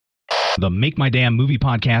The Make My Damn Movie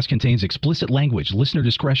podcast contains explicit language. Listener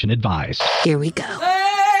discretion advised. Here we go. Make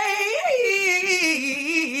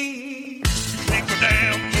my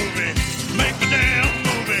damn movie. Make my damn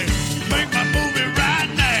movie. Make my movie right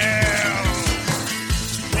now.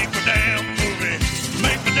 Make my damn movie.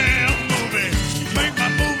 Make my damn movie. Make my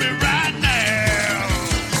movie right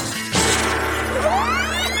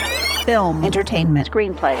now. Film, entertainment,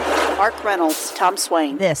 screenplay. Mark Reynolds, Tom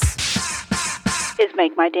Swain. This is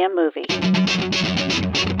Make My Damn Movie.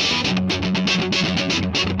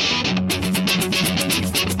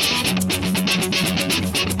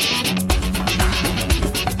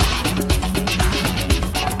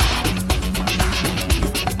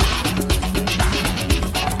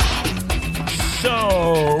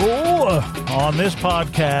 On this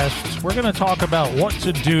podcast, we're going to talk about what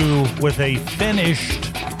to do with a finished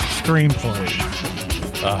screenplay.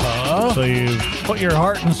 So you put your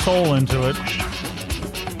heart and soul into it,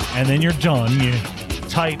 and then you're done. You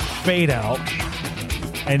type fade out,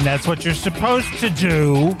 and that's what you're supposed to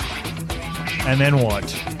do. And then what?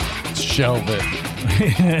 Shelve it.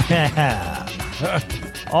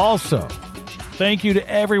 Also, thank you to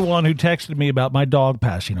everyone who texted me about my dog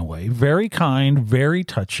passing away. Very kind, very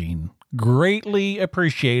touching. Greatly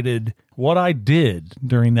appreciated. What I did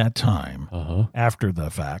during that time after the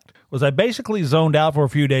fact was I basically zoned out for a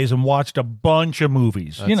few days and watched a bunch of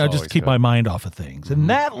movies, That's just to keep good. my mind off of things. And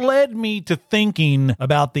that led me to thinking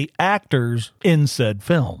about the actors in said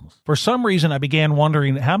films. For some reason, I began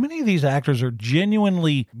wondering how many of these actors are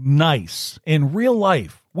genuinely nice in real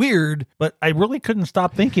life. Weird, but I really couldn't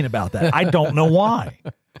stop thinking about that. I don't know why.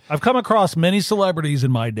 I've come across many celebrities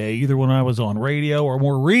in my day, either when I was on radio or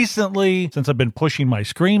more recently since I've been pushing my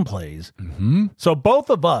screenplays. So both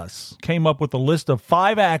of us came up with a list of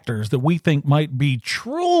 5 actors that we think might be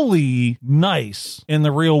truly nice in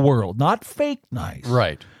the real world. Not fake nice.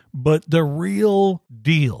 Right. But the real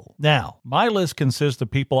deal. Now, my list consists of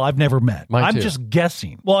people I've never met. Mine I'm too. just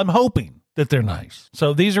guessing. Well, I'm hoping that they're nice.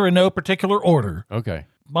 So these are in no particular order. Okay.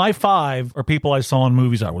 My 5 are people I saw in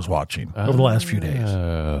movies I was watching over the last few days.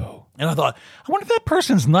 Oh. And I thought, I wonder if that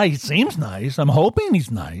person's nice. Seems nice. I'm hoping he's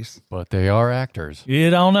nice. But they are actors. You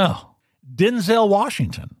don't know. Denzel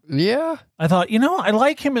Washington. Yeah. I thought, I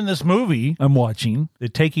like him in this movie I'm watching, The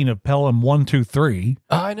Taking of Pelham 1, 2, 3.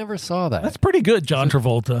 I never saw that. That's pretty good, John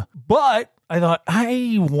Travolta. But I thought,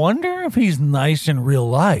 I wonder if he's nice in real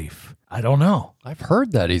life. I don't know. I've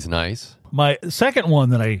heard that he's nice. My second one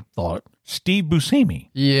that I thought, Steve Buscemi.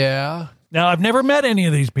 Yeah. Now, I've never met any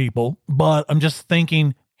of these people, but I'm just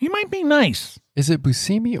thinking he might be nice. Is it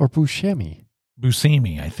Buscemi or Buscemi?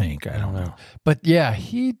 Buscemi, I think. I don't know. But yeah,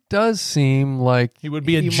 he does seem like He would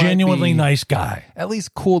be a might genuinely be nice guy. At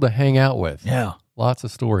least cool to hang out with. Yeah. Lots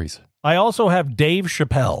of stories. I also have Dave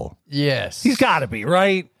Chappelle. Yes. He's got to be,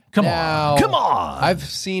 right? Come Now, on. Come on. I've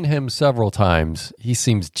seen him several times. He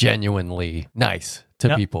seems genuinely nice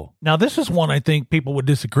to people. Now, this is one I think people would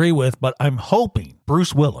disagree with, but I'm hoping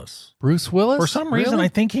Bruce Willis. Bruce Willis? For some reason, Really? I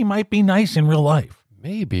think he might be nice in real life.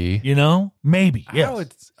 Maybe. Maybe.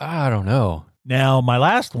 Yes. I don't know. Now, my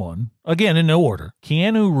last one, again, in no order,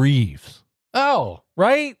 Keanu Reeves. Oh,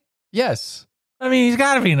 Right? yes. I mean, he's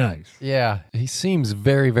got to be nice. Yeah. He seems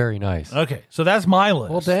very, very nice. Okay, so that's my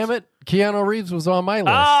list. Well, damn it. Keanu Reeves was on my list.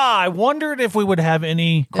 I wondered if we would have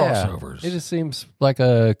any Yeah. crossovers. He just seems like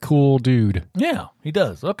a cool dude. Yeah, he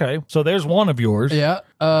does. Okay, so there's one of yours. Yeah.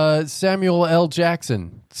 Samuel L.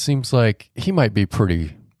 Jackson seems like he might be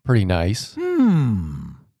pretty nice.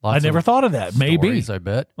 I never thought of that. Maybe. Stories, I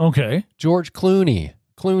bet. Okay. George Clooney,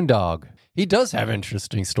 Clune Dog. He does have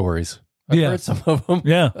interesting stories. I've Yeah. heard some of them.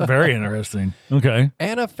 Yeah, very interesting. Okay.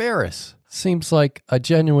 Anna Faris seems like a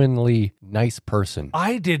genuinely nice person.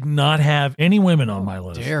 I did not have any women on my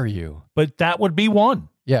list, Dare you? but that would be one.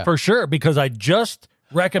 Yeah. For sure, because I just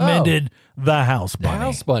recommended The House The Bunny.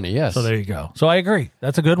 House Bunny, yes. So there you go. So I agree.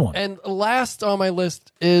 That's a good one. And last on my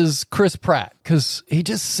list is Chris Pratt, because he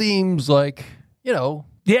just seems like,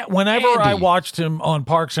 Yeah, whenever Andy. I watched him on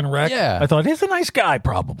Parks and Rec, Yeah. I thought he's a nice guy,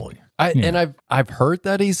 probably. And I've heard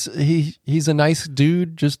that he's a nice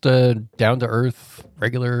dude, just a down to earth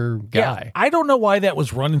regular guy. Yeah, I don't know why that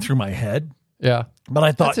was running through my head, Yeah. but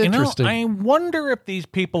I thought, That's interesting. I wonder if these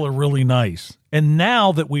people are really nice. And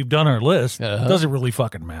now that we've done our list, does it really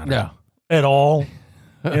fucking matter? No. At all?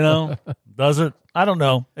 Does it? I don't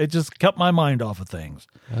know. It just kept my mind off of things.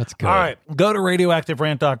 That's good. All right. Go to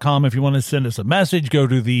radioactiverant.com if you want to send us a message. Go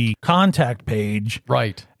to the contact page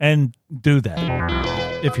Right. and do that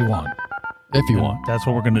if you want. If you want. That's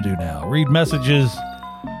what we're going to do now. Read messages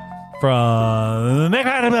from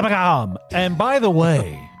Nick.com. And by the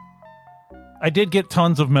way, I did get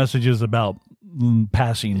tons of messages about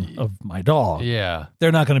passing of my dog. Yeah.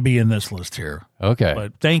 They're not going to be in this list here. Okay.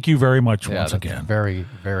 But thank you very much once that's again. Very,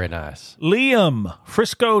 very nice. Liam,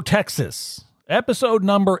 Frisco, Texas. Episode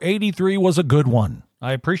number 83 was a good one.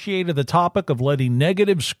 I appreciated the topic of letting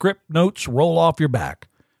negative script notes roll off your back.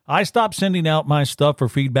 I stopped sending out my stuff for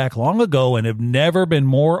feedback long ago and have never been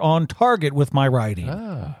more on target with my writing.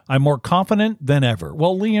 I'm more confident than ever.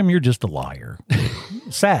 Well, Liam, you're just a liar.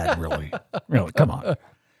 Sad, really. Really, come on.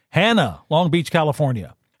 Hannah, Long Beach,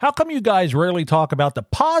 California. How come you guys rarely talk about the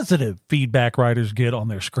positive feedback writers get on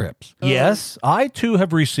their scripts? Yes, I too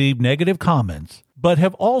have received negative comments, but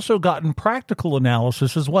have also gotten practical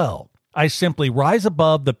analysis as well. I simply rise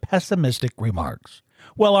above the pessimistic remarks.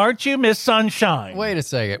 Well, aren't you, Miss Sunshine? Wait a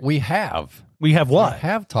second. We have. We have what? We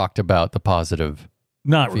have talked about the positive.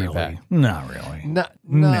 Not feedback. really. Not really. Not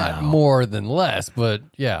No. more than less, but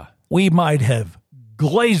yeah, We might have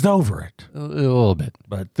glazed over it, a little bit.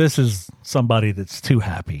 but this is somebody that's too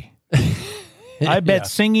happy. I bet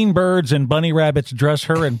singing birds and bunny rabbits dress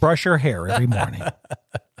her and brush her hair every morning.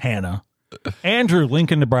 Hannah. Andrew,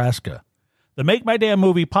 Lincoln, Nebraska. The Make My Damn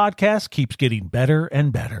Movie podcast keeps getting better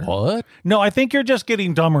and better. What? No, I think you're just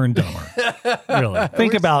getting dumber and dumber. Really.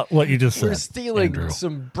 Think about what you just said. We're stealing Andrew.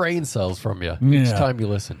 some brain cells from you each Yeah. time you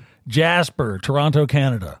listen. Jasper, Toronto,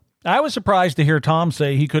 Canada. I was surprised to hear Tom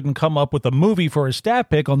say he couldn't come up with a movie for his stat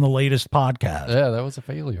pick on the latest podcast. Yeah, that was a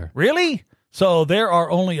failure. Really? So there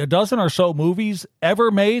are only a dozen or so movies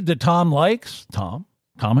ever made that Tom likes? Tom,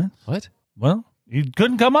 comments? What? Well, you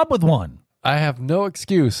couldn't come up with one. I have no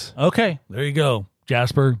excuse. Okay, there you go.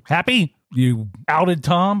 Jasper, happy? You outed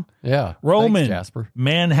Tom? Yeah. Roman, Thanks, Jasper.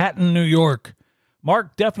 Manhattan, New York.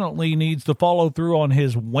 Mark definitely needs to follow through on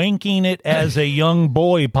his Wanking It as a Young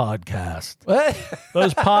Boy podcast. What?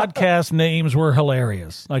 Those podcast names were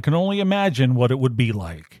hilarious. I can only imagine what it would be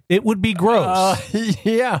like. It would be gross,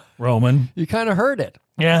 Yeah. Roman. You kind of heard it.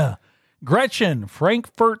 Yeah. Gretchen,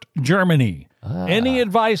 Frankfurt, Germany. Any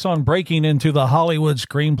advice on breaking into the Hollywood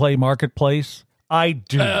screenplay marketplace? I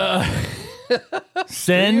do.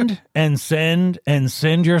 Send and send and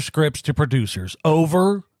send your scripts to producers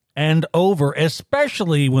over and over,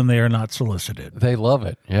 especially when they are not solicited. They love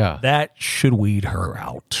it. Yeah. That should weed her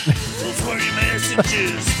out. Those were your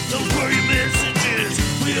messages. Those were your messages.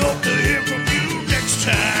 We hope to hear from you next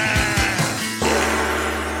time.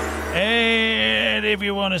 And if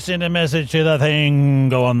you want to send a message to the thing,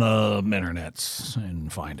 go on the internets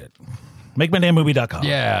and find it. MakeMyDamnMovie.com.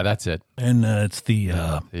 Yeah, that's it. And it's the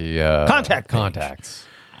Contact page. Contacts.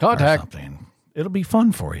 or Contact. something. It'll be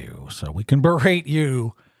fun for you, so we can berate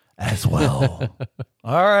you as well.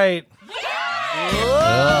 All right.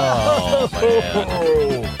 Oh,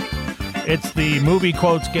 man. It's the movie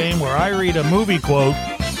quotes game where I read a movie quote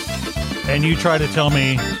and you try to tell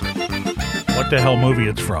me what the hell movie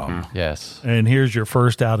it's from. Yes. And here's your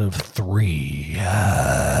first out of 3.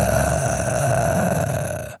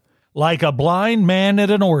 Like a blind man at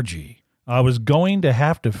an orgy, I was going to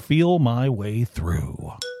have to feel my way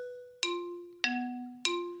through.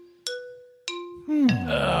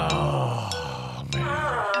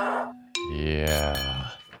 Yeah.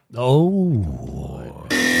 Oh.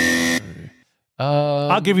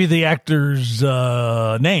 I'll give you the actor's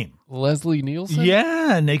name. Leslie Nielsen?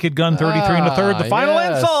 Yeah, Naked Gun 33 and a third, the final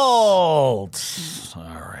yes. insult.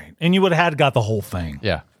 All right. And you would have got the whole thing.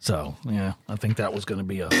 Yeah. So, yeah, I think that was going to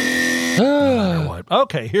be a no matter what.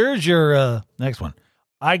 Okay, here's your next one.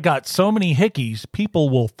 I got so many hickeys, people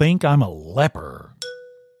will think I'm a leper.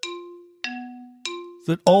 It's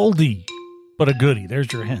an oldie, but a goodie.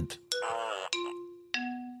 There's your hint.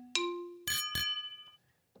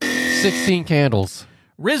 16 Candles.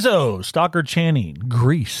 Rizzo, Stockard Channing,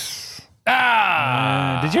 Grease.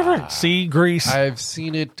 Did you ever see Grease? I've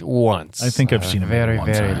seen it once. I think I've seen it very,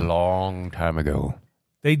 one very time. long time ago.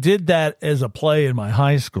 They did that as a play in my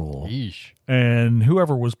high school. Yeesh. And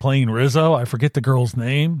whoever was playing Rizzo, I forget the girl's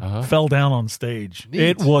name, fell down on stage. Neat.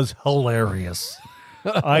 It was hilarious.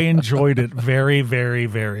 I enjoyed it very, very,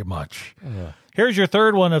 very much. Here's your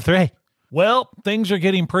third one of 3. Well, things are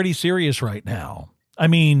getting pretty serious right now. I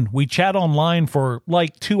mean, we chat online for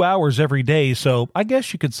like 2 hours every day, so I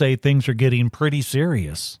guess you could say things are getting pretty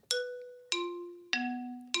serious.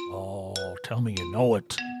 Oh, tell me you know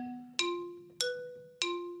it.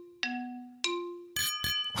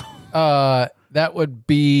 That would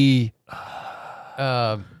be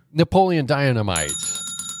Napoleon Dynamite.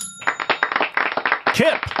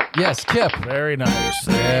 Kip. Yes, Kip. Very nice.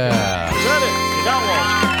 Yeah. Got it. You got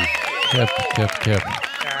one. Kip.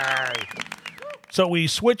 So we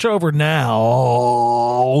switch over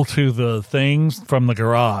now to the things from the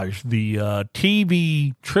garage, the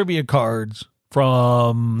TV trivia cards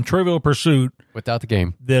from Trivial Pursuit Without the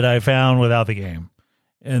game. that I found without the game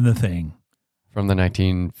and the thing From the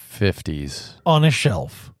 1950s. on a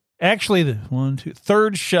shelf. Actually, the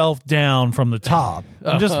third shelf down from the top.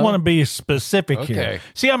 I just want to be specific here. Okay.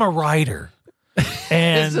 See, I'm a writer.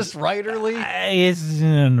 And Is this writerly? It's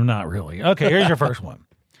not really. Okay, here's your first one.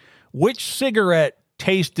 Which cigarette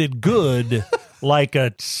tasted good like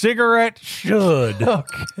a cigarette should?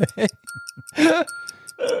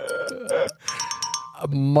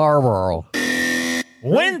 Marlboro.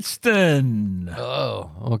 Winston. Oh,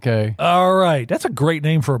 okay. All right. That's a great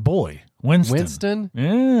name for a boy. Winston. Winston?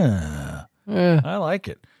 Yeah. I like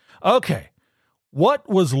it. Okay. What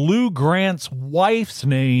was Lou Grant's wife's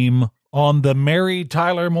name on the Mary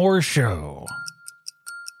Tyler Moore Show?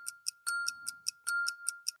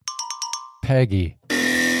 Peggy.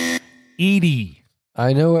 Edie.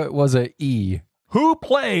 I know it was a E. Who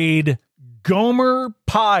played Gomer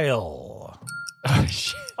Pyle? Oh,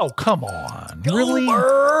 shit. Oh, come on. Really?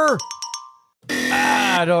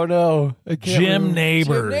 I don't know. I can't Jim remember.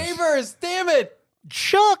 Neighbors. Jim Neighbors. Damn it.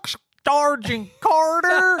 Chuck Sergeant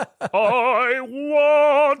Carter. I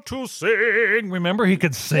want to sing. Remember, he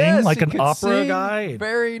could sing Yes, like he an could opera sing guy.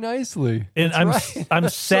 very nicely. And That's right. I'm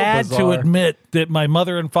sad to bizarre. admit that my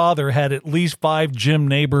mother and father had at least 5 Jim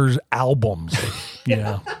Neighbors albums.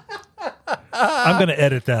 Yeah. I'm going to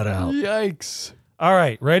edit that out. Yikes. All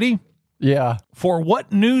right, ready? Yeah. For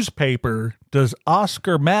what newspaper does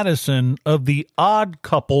Oscar Madison of The Odd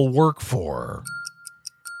Couple work for?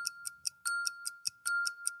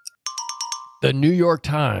 The New York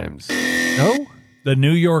Times. No? The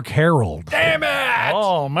New York Herald. Damn it!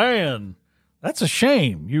 Oh, man. That's a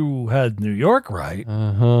shame. You had New York right,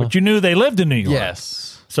 Uh-huh. but you knew they lived in New York.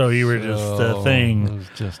 Yes. So you were just a It thing was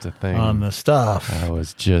just a thing. on the stuff. I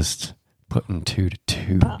was just putting 2 to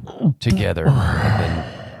 2 together and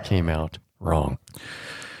then came out wrong.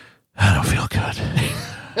 I don't feel good.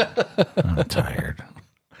 I'm tired.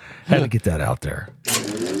 Had to get that out there.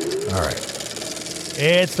 All right.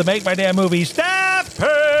 It's the Make My Damn Movie Staff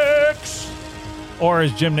Picks. Or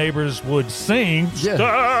as Jim Neighbors would sing, Yeah.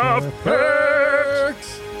 Staff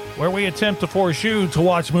Picks. Where we attempt to force you to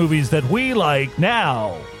watch movies that we like.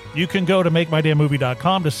 Now, you can go to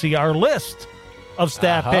MakeMyDamnMovie.com to see our list of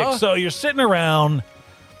staff picks. So you're sitting around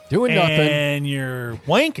Doing nothing. and you're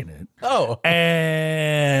wanking it. Oh.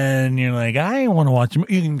 And you're like, I want to watch.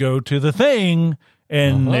 You can go to the thing,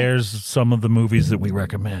 and there's some of the movies that we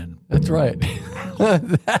recommend. That's right.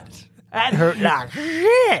 That hurt like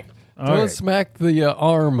shit. Don't smack the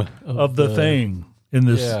arm Of the thing in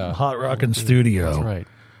this Yeah. hot rockin' studio. That's right.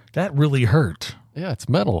 That really hurt. Yeah, it's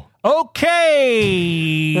metal.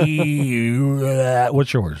 Okay.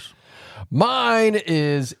 What's yours? Mine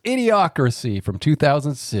is Idiocracy from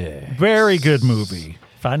 2006. Very good movie.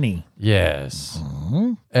 Funny. Yes.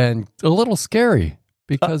 And a little scary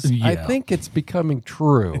because I yeah. think it's becoming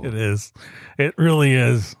true. It is. It really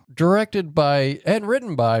is. Directed by and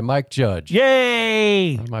written by Mike Judge.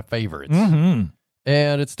 Yay. One of my favorites. Mm-hmm.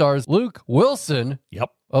 And it stars Luke Wilson Yep.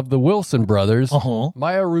 of the Wilson brothers, Uh-huh.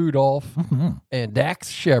 Maya Rudolph, and Dax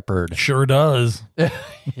Shepard. Sure does.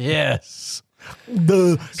 Yes.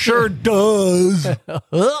 Sure does.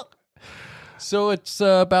 So it's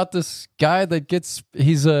about this guy that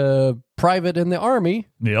he's a private in the army,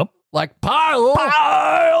 Yep. like Pyle,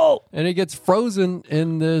 Pyle. and he gets frozen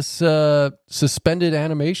in this suspended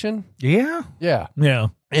animation. Yeah. Yeah. Yeah.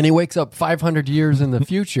 And he wakes up 500 years in the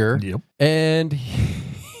future. Yep. And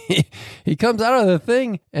he comes out of the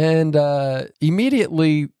thing and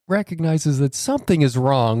immediately recognizes that something is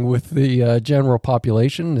wrong with the general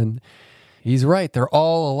population. And he's right. They're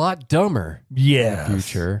all a lot dumber Yeah. in the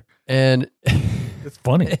future. And It's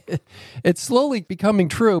funny. it's slowly becoming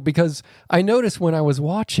true because I noticed when I was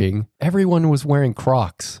watching, everyone was wearing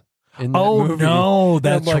Crocs. In that Oh, movie. no, And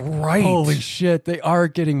I'm that's like, right. Holy shit, they are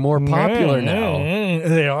getting more popular now.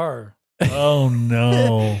 They are. Oh,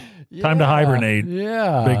 no. Time to hibernate.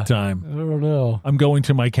 Yeah. Big time. I don't know. I'm going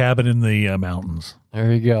to my cabin in the mountains.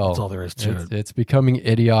 There you go. That's all there is to it. It's becoming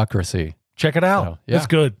Idiocracy. Check it out. So, yeah. It's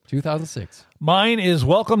good. 2006. Mine is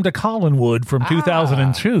Welcome to Collinwood from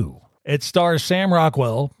 2002. It stars Sam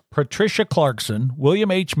Rockwell, Patricia Clarkson, William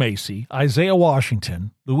H. Macy, Isaiah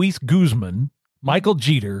Washington, Luis Guzman, Michael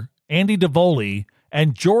Jeter, Andy DeVoli,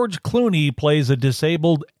 and George Clooney plays a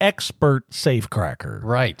disabled expert safecracker.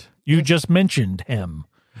 Right. You just mentioned him.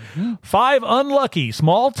 5 unlucky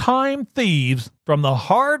small-time thieves from the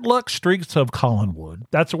hard luck streets of Collinwood.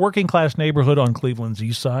 That's a working-class neighborhood on Cleveland's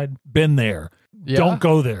east side. Been there. Yeah? Don't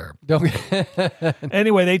go there. Don't-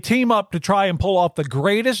 Anyway, they team up to try and pull off the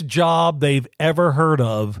greatest job they've ever heard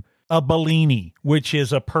of, a Bellini, which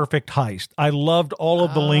is a perfect heist. I loved all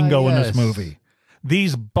of the lingo in this yes. movie.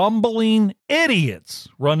 These bumbling idiots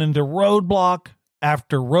run into roadblock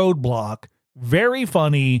after roadblock. Very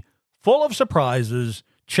funny, full of surprises.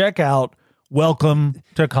 Check out Welcome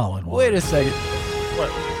to Collinwood. Wait a second.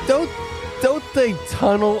 What? Don't they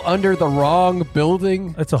tunnel under the wrong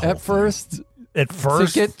building That's a whole at thing. first At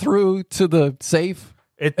first, to get through to the safe?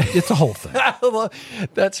 it's a whole thing.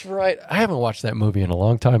 That's right. I haven't watched that movie in a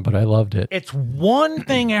long time, but I loved it. It's one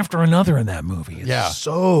thing after another in that movie. It's Yeah.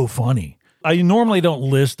 so funny. I normally don't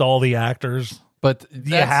list all the actors. But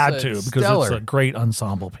You had to because stellar. it's a great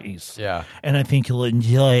ensemble piece. Yeah. And I think you'll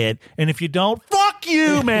enjoy it. And if you don't, fuck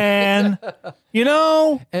you, man. You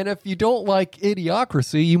know? And if you don't like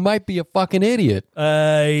Idiocracy, you might be a fucking idiot.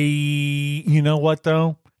 You know what,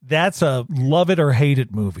 though? That's a love it or hate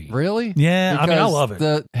it movie. Really? Yeah, I mean, I Because love it.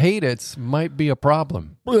 The hate-its might be a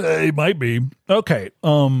problem. It might be. Okay.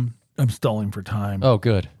 I'm stalling for time. Oh,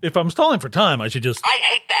 good. If I'm stalling for time, I should just... I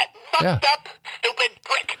hate that fucked Yeah. up, stupid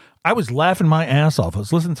prick. I was laughing my ass off. I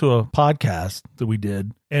was listening to a podcast that we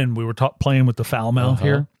did, and we were playing with the foul mouth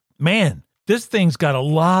here. Man, this thing's got a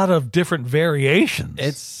lot of different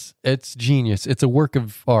variations. It's genius. It's a work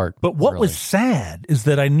of art. But what really. was sad is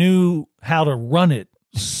that I knew how to run it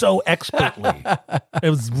so expertly. It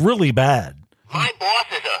was really bad. My boss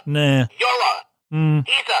is a, Nah. you're a, Mm,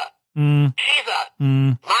 he's a, mm, she's a,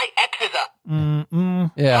 mm, my ex is a,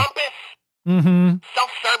 mm, Yeah. pompous, mm-hmm,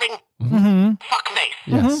 self-serving mm-hmm. fuckface.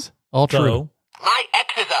 Yes. All true. So, My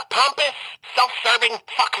ex is a pompous, self-serving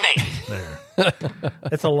fuckface. there.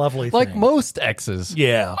 It's a lovely Like thing. most exes.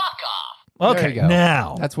 Yeah. Fuck off. Okay, There you go.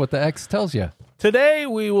 now. That's what the X tells you. Today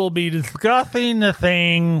we will be discussing the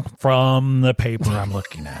thing from the paper I'm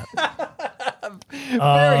looking at.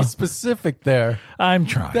 Very specific there. I'm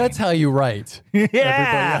trying. That's how you write. yeah. everybody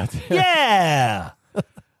out there. Yeah.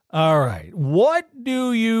 All right. What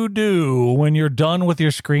do you do when you're done with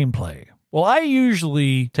your screenplay? Well, I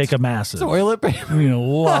usually take a massive, Toilet paper. a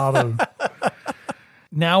lot of.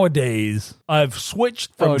 Nowadays, I've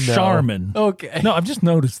switched from Oh, no. Charmin. Okay. No, I've just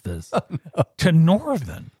noticed this to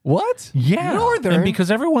Northern. What? Yeah. Northern? And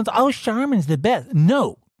because everyone's, Charmin's the best.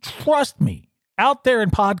 No, trust me. Out there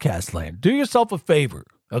in podcast land, do yourself a favor,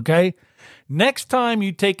 okay? Next time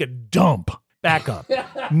you take a dump, back up.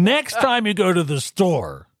 Next time you go to the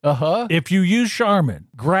store, Uh-huh. if you use Charmin,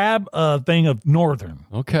 grab a thing of Northern.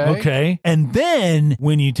 Okay. Okay. And then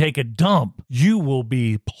when you take a dump, you will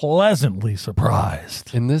be pleasantly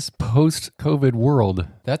surprised. In this post-COVID world,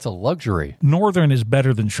 that's a luxury. Northern is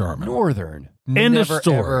better than Charmin. Northern. In the Never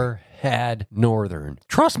store. ever had Northern.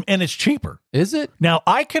 Trust me. And it's cheaper. Is it? Now,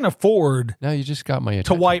 I can afford Now you just got my to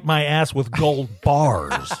attention. wipe my ass with gold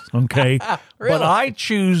bars, okay? But I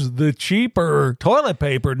choose the cheaper toilet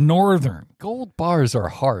paper, Northern. Gold bars are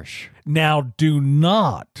harsh. Now, do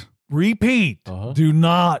not, repeat, do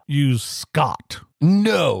not use Scott.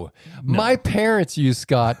 No. My parents use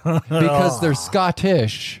Scott because they're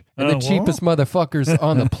Scottish and the well. cheapest motherfuckers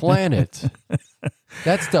on the planet.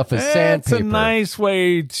 That stuff is sandpaper. That's a nice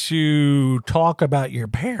way to talk about your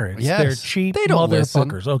parents. Yes. They're cheap They don't listen.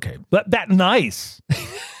 motherfuckers. Okay. That nice.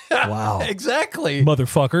 Wow. Exactly.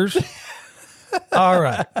 Motherfuckers. All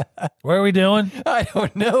right. What are we doing? I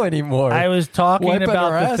don't know anymore. I was talking Wiping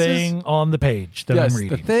our about the asses? thing on the page that yes, I'm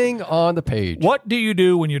reading. the thing on the page. What do you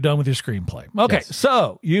do when you're done with your screenplay? Okay, Yes.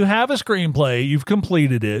 so you have a screenplay, you've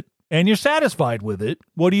completed it, and you're satisfied with it.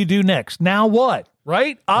 What do you do next? Now what?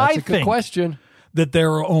 Right? That's I a good think question. that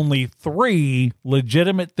there are only 3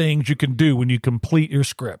 legitimate things you can do when you complete your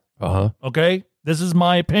script. Uh-huh. Okay? This is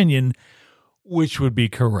my opinion, which would be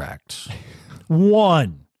correct.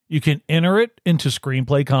 1, you can enter it into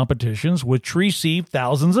screenplay competitions, which receive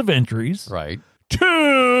thousands of entries. Right.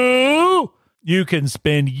 2, you can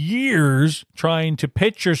spend years trying to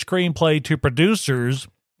pitch your screenplay to producers.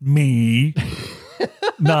 Me,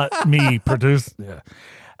 not me, produce. Yeah.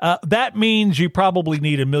 That means you probably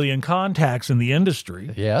need 1 million contacts in the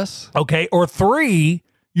industry. Yes. Okay. Or 3,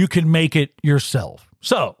 you can make it yourself.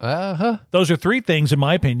 So Uh-huh. those are 3 things, in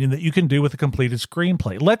my opinion, that you can do with a completed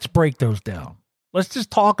screenplay. Let's break those down. Let's just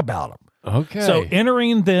talk about them. Okay. So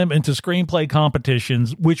entering them into screenplay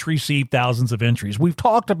competitions, which receive thousands of entries. We've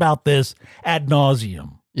talked about this ad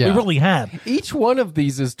nauseum. Yeah. We really have. Each one of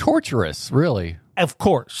these is torturous, really. Of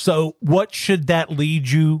course. So what should that lead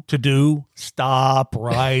you to do? Stop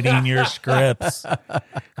writing your scripts.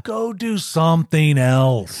 Go do something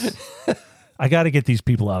else. I got to get these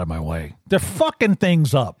people out of my way. They're fucking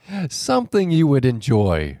things up. Something you would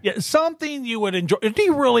enjoy. Yeah, something you would enjoy. Do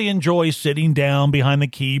you really enjoy sitting down behind the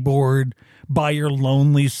keyboard by your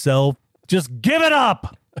lonely self? Just give it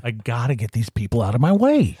up. I got to get these people out of my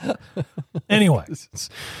way. Anyway,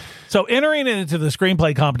 so entering into the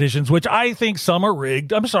screenplay competitions, which I think some are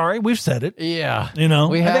rigged. I'm sorry, we've said it. Yeah. You know,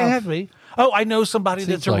 We I think it have. has to be. Oh, I know somebody Seems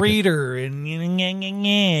that's a like it. reader. And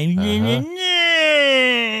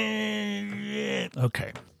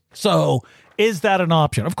okay. So is that an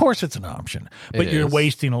option? Of course it's an option. But It you're is.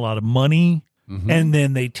 wasting a lot of money. And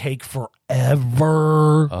then they take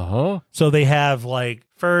forever. Uh-huh. So they have like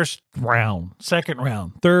first round, second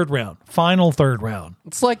round, third round, final third round.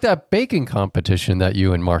 It's like that baking competition that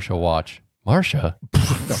you and Marsha watch. Marsha?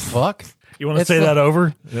 What the fuck? You want to It's say like- that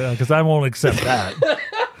over? Yeah, because I won't accept that.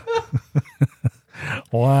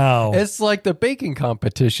 Wow. It's like the baking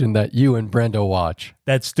competition that you and Brenda watch.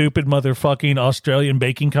 That stupid motherfucking Australian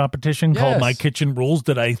baking competition called Yes. My Kitchen Rules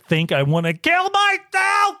that I think I want to kill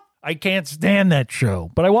myself. I can't stand that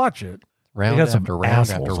show, but I watch it. Round They got some after round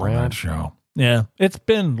assholes after on that round. show. Yeah, it's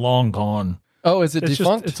been long gone. Oh, is it It's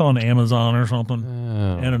defunct? it's on Amazon or something.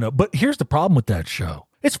 Oh, I don't know. But here's the problem with that show.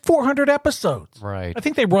 It's 400 episodes. right. I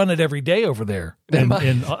think they run it every day over there. They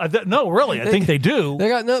might. No, really, I think they do. They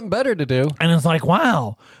got nothing better to do. And it's like,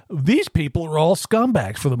 wow, these people are all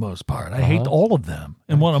scumbags for the most part. I hate all of them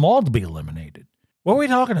and want them all to be eliminated. What were we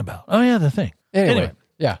talking about? Oh, yeah, the thing. Anyway,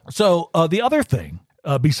 yeah. So the other thing,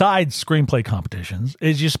 besides screenplay competitions,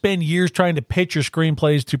 is you spend years trying to pitch your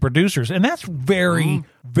screenplays to producers. And that's very,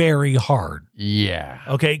 very hard. Yeah.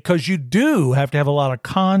 Okay, because you do have to have a lot of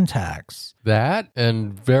contacts. That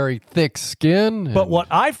and very thick skin. But what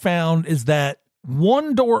I found is that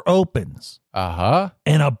one door opens Uh-huh.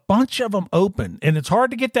 and a bunch of them open. And it's hard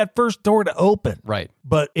to get that first door to open. Right.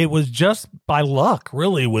 But it was just by luck,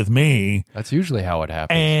 really, with me. That's usually how it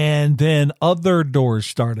happens. And then other doors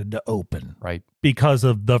started to open right. because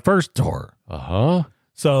of the first door. Uh-huh.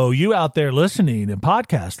 So you out there listening in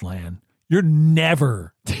podcast land, you're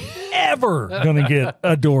never, ever going to get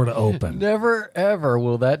a door to open. Never, ever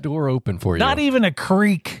will that door open for you. Not even a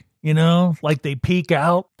creak, you know, like they peek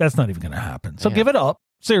out. That's not even going to happen. So Yeah. give it up.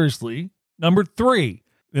 Seriously. Number 3,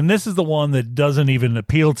 and this is the one that doesn't even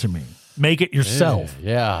appeal to me. Make it yourself.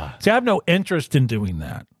 Yeah. See, I have no interest in doing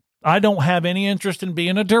that. I don't have any interest in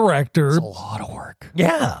being a director. It's a lot of work.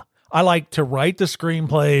 Yeah. I like to write the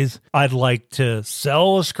screenplays. I'd like to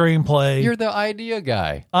sell a screenplay. You're the idea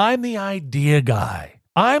guy. I'm the idea guy.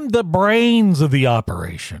 I'm the brains of the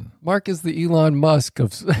operation. Mark is the Elon Musk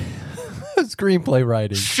of screenplay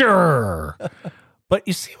writing. Sure. But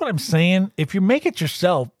you see what I'm saying? If you make it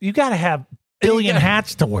yourself, you got to have billion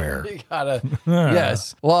hats to wear. You gotta,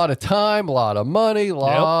 yes, a lot of time, a lot of money, a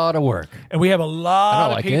lot of work. And we have a lot I don't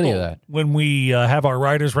of like people any of that. when we have our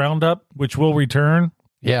writers roundup, which will return.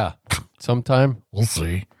 Yeah, sometime. We'll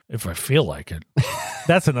see if I feel like it.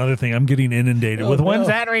 That's another thing I'm getting inundated with. no. When's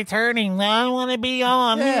that returning? I want to be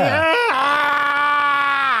on. Yeah.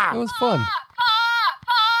 Ah! It was fun.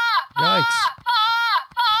 Yikes.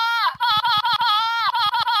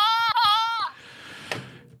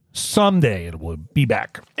 Someday it will be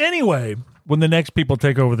back. Anyway, when the next people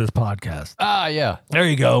take over this podcast, Ah, yeah. there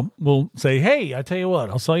you go. We'll say, hey, I tell you what,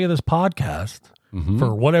 I'll sell you this podcast Mm-hmm.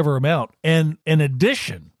 for whatever amount. And in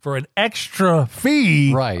addition, for an extra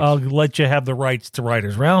fee, Right. I'll let you have the rights to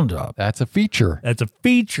Writers Roundup. That's a feature. That's a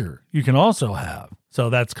feature you can also have. So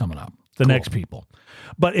that's coming up. The next people.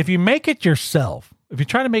 But if you make it yourself, if you're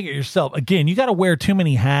trying to make it yourself, again, you got to wear too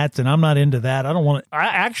many hats, and I'm not into that. I don't want to.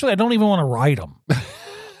 I don't even want to write them.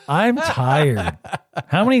 I'm tired.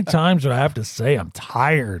 How many times do I have to say I'm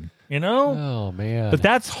tired? You know? Oh, man. But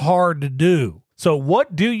that's hard to do. So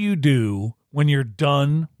what do you do when you're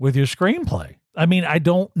done with your screenplay? I mean, I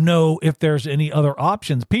don't know if there's any other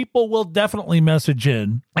options. People will definitely message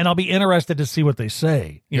in, and I'll be interested to see what they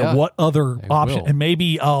say. You Yeah, know, what other they option? will. And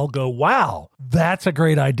maybe I'll go, wow, that's a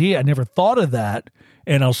great idea. I never thought of that.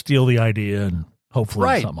 And I'll steal the idea and hopefully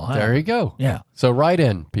right. something will happen. There you go. Yeah. So write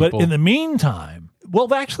in, people. But in the meantime,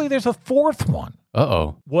 well, actually, there's a fourth one.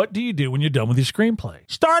 Uh-oh. What do you do when you're done with your screenplay?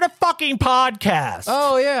 Start a fucking podcast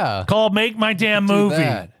Oh, yeah. called Make My Damn Do Movie.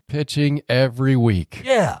 that. Pitching every week.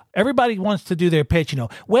 Yeah. Everybody wants to do their pitch, you know.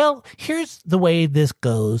 Well, here's the way this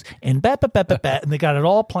goes, and and they got it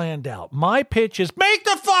all planned out. My pitch is make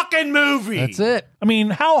the fucking movie. That's it. I mean,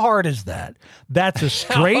 how hard is that? That's a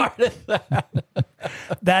straight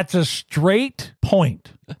That's a straight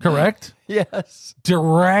point, correct? Yes.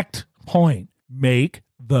 Direct point. Make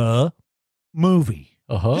the movie.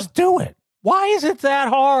 Uh-huh. Just do it. Why is it that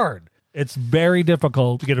hard? It's very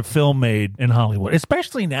difficult to get a film made in Hollywood,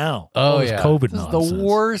 especially now. Oh, All this yeah. COVID This nonsense. is the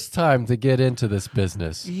worst time to get into this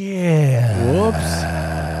business. Yeah. Whoops.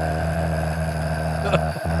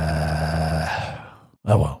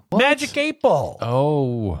 Oh, well. Magic 8 Ball.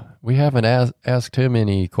 Oh, We haven't asked him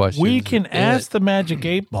any questions. We can ask the Magic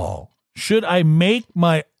 8 Ball, should I make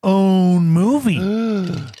my own movie?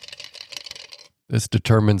 This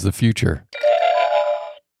determines the future.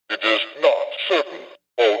 It is not certain,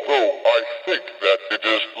 although I think that it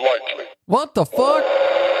is likely. What the fuck?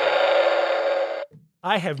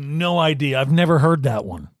 I have no idea. I've never heard that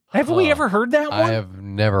one. Have we ever heard that one? I have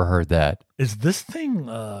never heard that. Is this thing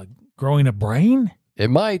growing a brain? It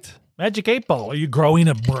might. Magic 8 Ball, are you growing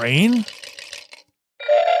a brain?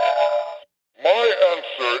 My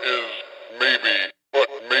answer is maybe, but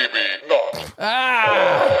maybe not.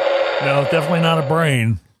 No, definitely not a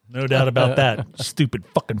brain. No doubt about that. Stupid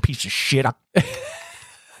fucking piece of shit. My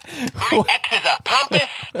ex is a pompous,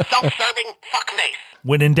 self-serving fuckface.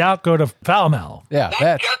 When in doubt, go to Foul-Mouth. Yeah,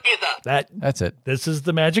 That jerk is a that's it. This is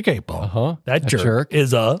the Magic 8 Ball. Uh-huh. That A jerk, jerk.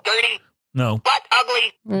 is a... dirty, No. butt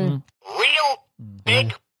ugly, real,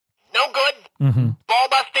 big, no good, Mm-hmm. ball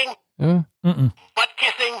busting, Mm-mm. butt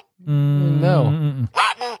kissing, No. Mm-mm.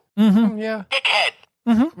 rotten, Mm-hmm. Yeah, dickhead.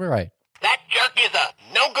 we're right. That jerk is a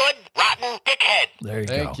no good, rotten dickhead. There you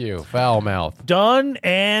go. Thank you. Foul mouth. Done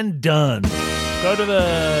and done. Go to the...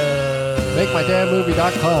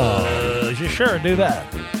 MakeMyDamnMovie.com. Sure, do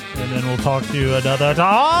that. And then we'll talk to you another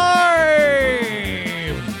time.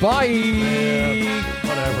 Bye.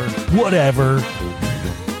 Whatever.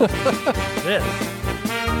 This.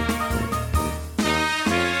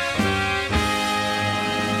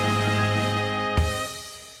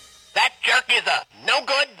 That jerk is a no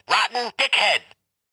good,